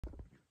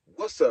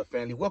What's up,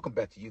 family? Welcome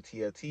back to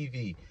UTL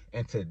TV.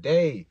 And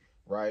today,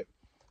 right,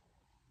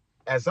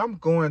 as I'm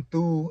going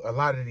through a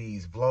lot of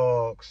these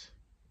vlogs,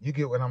 you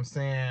get what I'm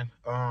saying?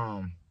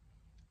 I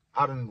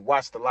done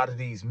watched a lot of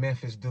these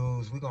Memphis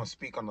dudes. We're gonna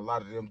speak on a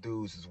lot of them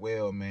dudes as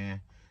well,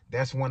 man.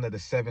 That's one of the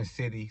seven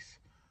cities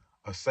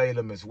of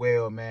Salem as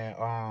well,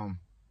 man.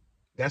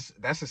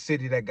 That's a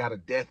city that got a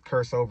death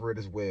curse over it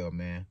as well,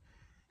 man.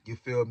 You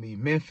feel me?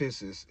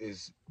 Memphis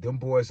is them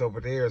boys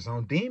over there is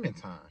on demon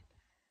time.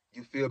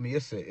 You feel me?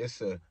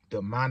 It's a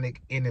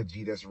demonic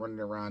energy that's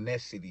running around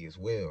that city as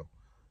well,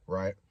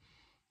 right?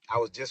 I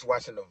was just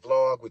watching the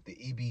vlog with the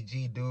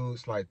EBG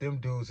dudes. Like, them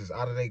dudes is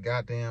out of their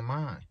goddamn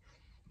mind.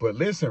 But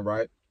listen,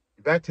 right?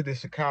 Back to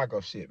this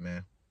Chicago shit,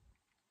 man.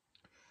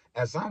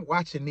 As I'm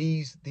watching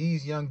these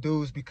young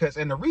dudes, because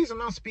and the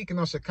reason I'm speaking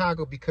on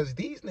Chicago, because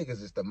these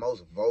niggas is the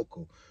most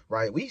vocal,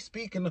 right? We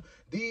speaking of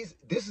these,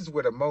 this is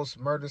where the most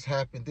murders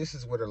happen. This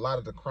is where a lot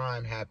of the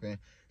crime happen.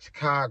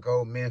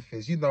 Chicago,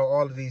 Memphis,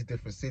 all of these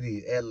different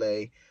cities,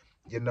 LA,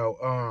 you know,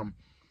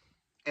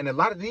 and a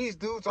lot of these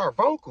dudes are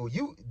vocal.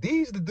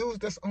 These the dudes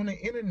that's on the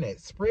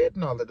internet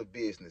spreading all of the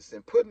business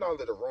and putting all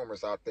of the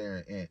rumors out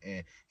there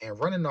and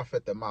running off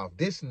at the mouth,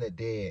 dissing the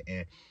dead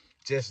and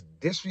just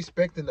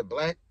disrespecting the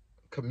black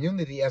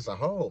community as a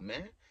whole,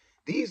 man.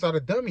 These are the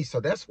dummies.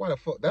 So that's why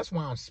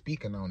I'm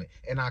speaking on it.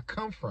 And I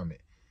come from it.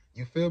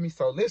 You feel me?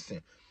 So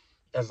listen,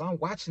 as I'm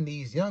watching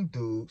these young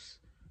dudes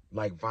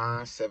like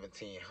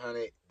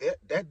VONOFF1700,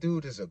 that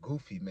dude is a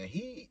goofy, man.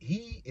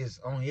 He is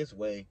on his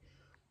way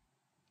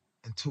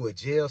into a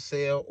jail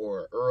cell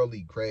or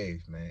early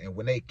grave, man. And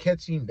when they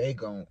catch him, they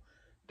gon'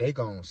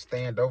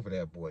 stand over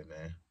that boy,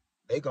 man.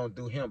 They gonna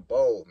do him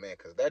bold, man,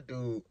 cause that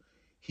dude,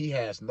 he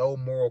has no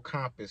moral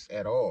compass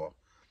at all,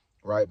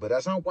 right? But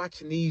as I'm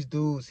watching these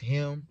dudes,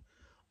 him,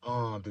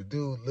 the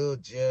dude Lil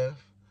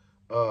Jeff,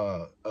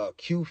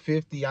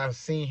 Q50, I've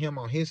seen him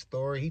on his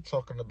story. He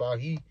talking about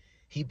he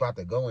about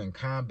to go in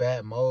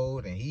combat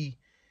mode and he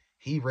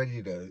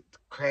ready to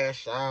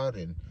crash out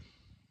and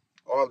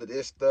all of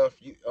this stuff.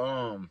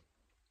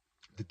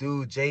 The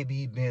dude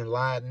JB Bin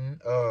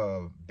Laden,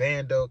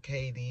 Bando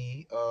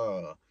KD,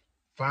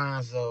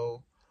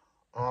 Fonzo,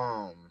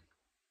 um,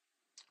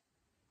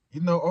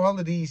 all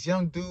of these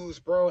young dudes,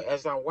 bro.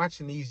 As I'm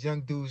watching these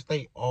young dudes,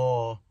 they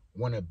all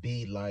want to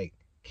be like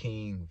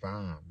King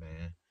Von,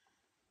 man.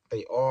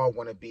 They all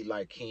want to be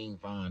like King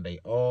Von. They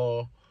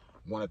all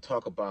want to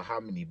talk about how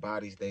many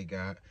bodies they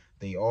got.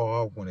 They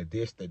all want to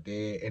diss the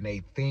dead, and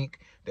they think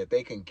that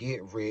they can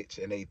get rich,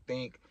 and they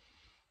think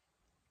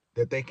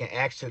that they can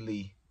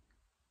actually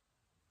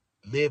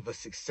live a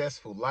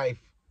successful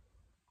life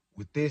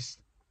with this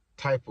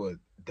type of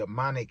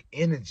demonic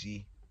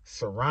energy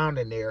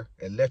surrounding their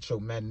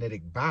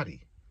electromagnetic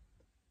body,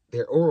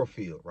 their aura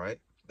field, right?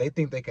 They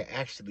think they can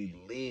actually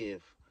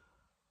live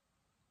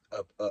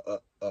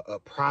a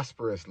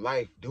prosperous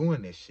life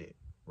doing this shit,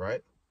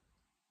 right?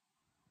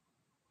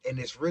 And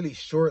it's really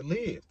short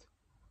lived.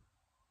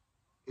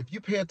 If you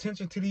pay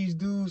attention to these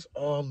dudes,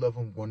 all of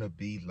them want to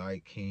be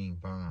like King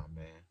Von,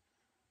 man.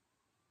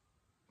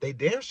 They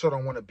damn sure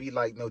don't want to be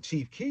like no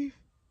Chief Keef.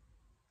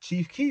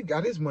 Chief Keef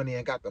got his money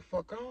and got the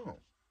fuck on.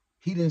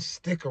 He didn't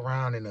stick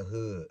around in the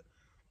hood,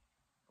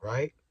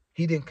 right?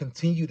 He didn't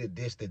continue to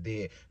diss the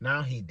dead.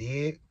 Now he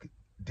did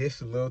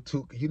diss a little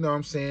Tuka. You know what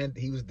I'm saying?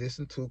 He was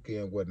dissing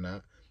Tuka and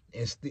whatnot,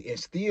 and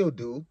still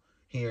do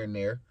here and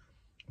there.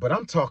 But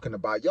I'm talking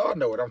about, y'all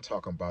know what I'm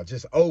talking about.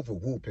 Just over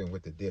whooping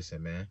with the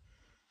dissing, man.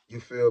 You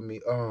feel me?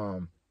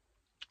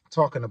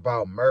 Talking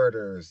about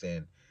murders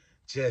and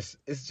it's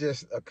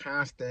just a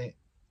constant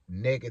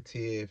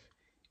negative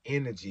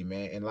energy,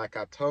 man. And like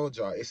I told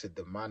y'all, it's a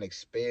demonic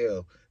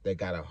spell that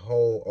got a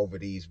hold over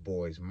these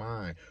boys'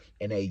 mind.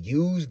 And they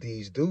use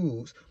these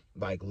dudes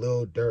like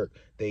Lil Durk.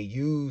 They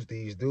use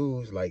these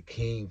dudes like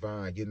King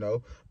Von,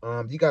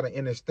 You gotta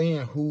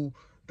understand who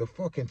the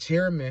fucking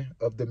chairman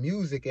of the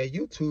music at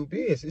YouTube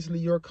is. It's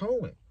Lyor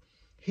Cohen.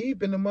 He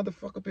been the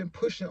motherfucker been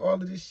pushing all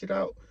of this shit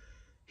out.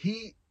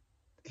 He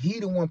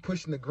the one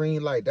pushing the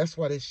green light. That's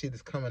why this shit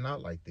is coming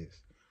out like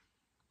this,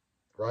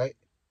 right?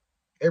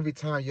 Every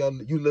time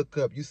you look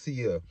up, you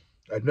see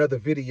another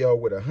video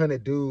with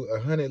 100 little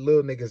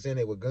niggas in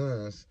it with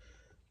guns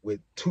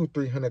with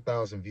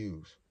 300,000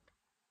 views,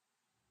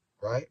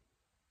 right?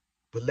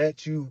 But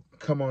let you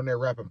come on there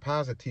rapping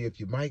positive,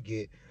 you might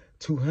get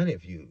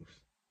 200 views.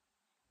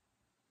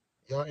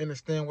 Y'all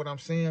understand what I'm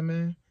saying,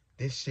 man?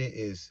 This shit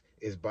is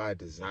by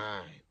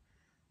design.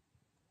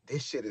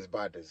 This shit is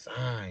by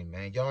design,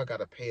 man. Y'all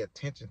gotta pay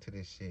attention to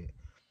this shit.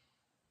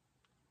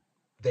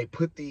 They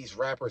put these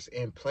rappers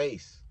in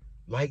place,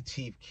 like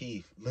Chief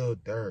Keef, Lil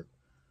Durk,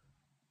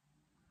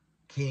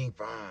 King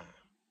Von,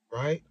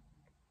 right?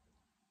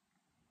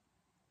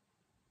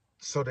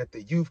 So that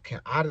the youth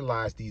can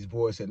idolize these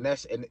boys, and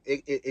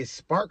it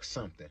sparks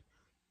something,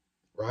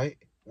 right?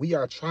 We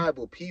are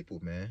tribal people,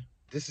 man.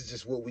 This is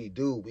just what we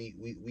do.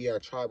 We are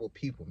tribal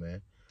people,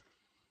 man.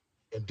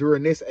 And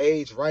during this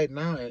age right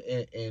now,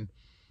 and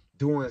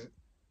doing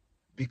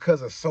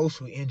because of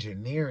social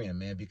engineering,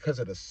 man, because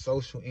of the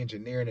social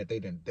engineering that they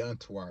done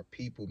to our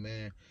people,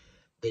 man.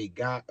 They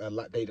got a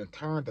lot, they done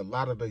turned a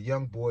lot of the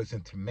young boys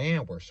into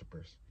man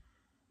worshipers.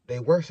 They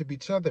worship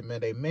each other,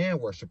 man. They man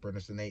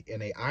worshipers and they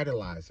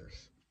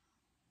idolizers.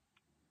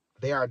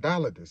 They are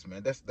idolaters,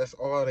 man. That's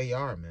all they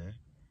are, man.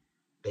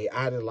 They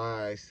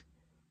idolize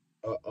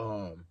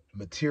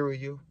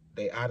material.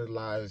 They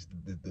idolize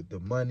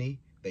the money.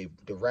 The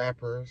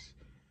rappers.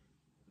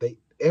 They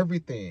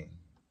everything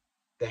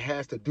that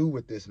has to do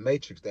with this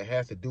matrix, that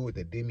has to do with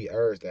the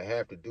demiurge, that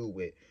have to do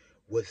with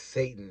what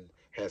Satan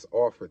has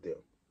offered them,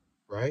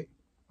 right?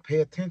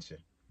 Pay attention.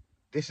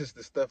 This is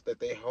the stuff that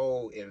they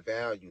hold in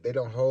value. They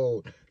don't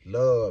hold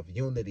love,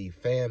 unity,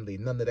 family,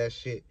 none of that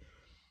shit.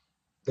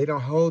 They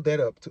don't hold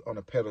that up on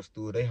a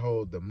pedestal. They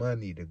hold the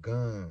money, the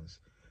guns,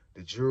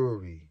 the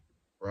jewelry,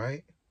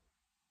 right?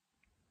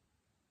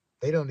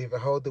 They don't even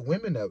hold the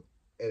women up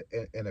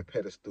in a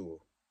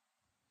pedestal.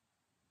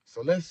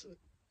 So let's,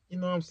 you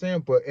know what I'm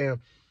saying? But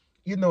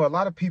you know, a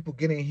lot of people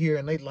get in here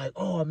and they like,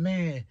 oh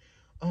man,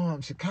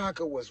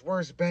 Chicago was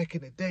worse back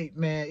in the day,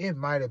 man. It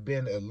might have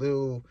been a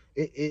little,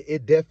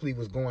 it definitely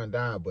was going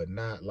down, but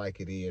not like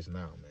it is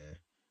now, man.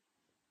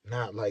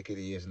 Not like it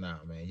is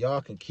now, man.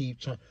 Y'all can keep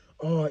trying.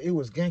 Oh, it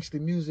was gangster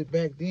music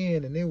back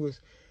then, and it was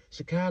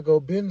Chicago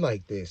been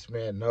like this,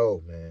 man.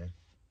 No, man.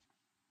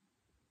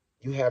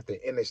 You have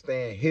to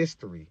understand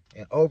history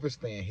and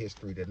overstand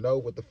history to know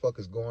what the fuck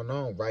is going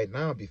on right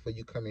now before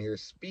you come in here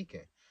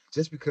speaking.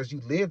 Just because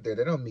you live there,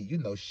 that don't mean you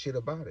know shit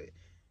about it.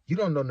 You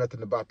don't know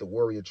nothing about the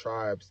warrior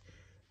tribes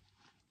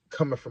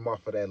coming from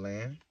off of that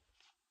land.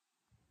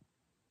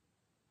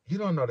 You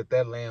don't know that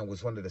that land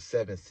was one of the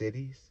 7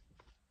 cities.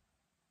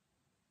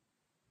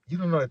 You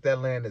don't know that that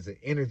land is an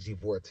energy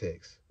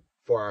vortex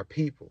for our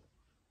people.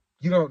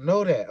 You don't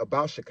know that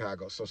about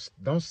Chicago. So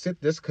don't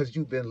sit just because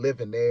you've been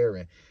living there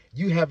and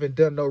you haven't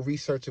done no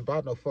research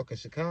about no fucking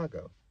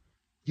Chicago.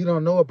 You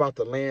don't know about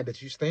the land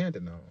that you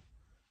standing on,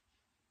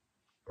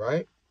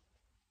 right?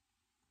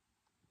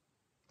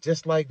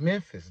 Just like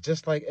Memphis,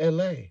 just like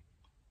LA,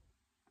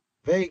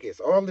 Vegas,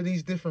 all of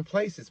these different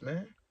places,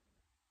 man.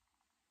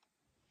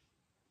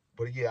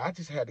 But yeah, I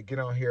just had to get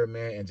on here,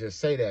 man, and just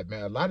say that,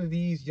 man. A lot of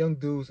these young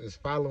dudes is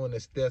following the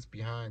steps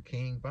behind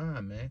King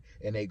Von, man.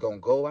 And they gonna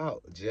go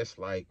out just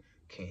like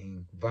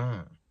King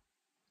Von.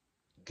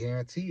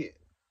 Guarantee it.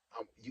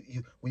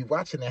 We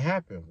watching it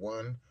happen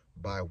one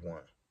by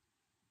one.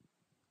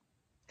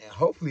 And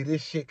hopefully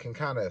this shit can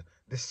kind of,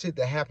 this shit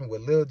that happened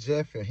with Lil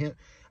Jeff and him,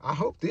 I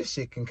hope this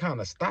shit can kind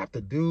of stop the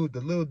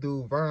little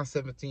dude,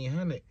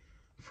 VONOFF1700,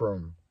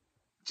 from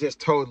just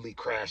totally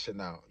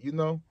crashing out, you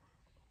know?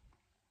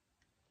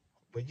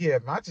 But yeah,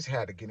 man, I just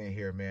had to get in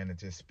here, man, and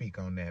just speak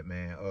on that,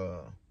 man.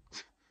 A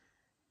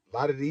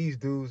lot of these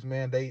dudes,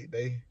 man, they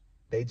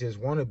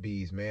just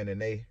wannabes, man,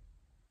 and they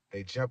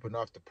jumping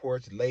off the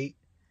porch late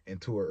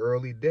into an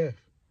early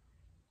death.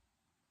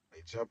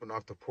 They jumping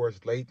off the porch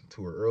late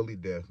into an early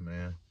death,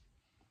 man.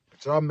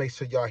 But y'all make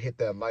sure y'all hit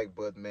that like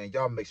button, man.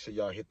 Y'all make sure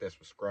y'all hit that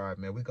subscribe,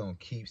 man. We're going to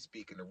keep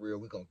speaking the real.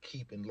 We're going to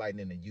keep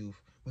enlightening the youth.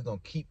 We're going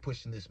to keep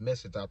pushing this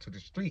message out to the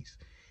streets.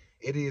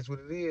 It is what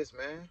it is,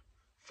 man.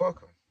 Fuck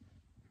them.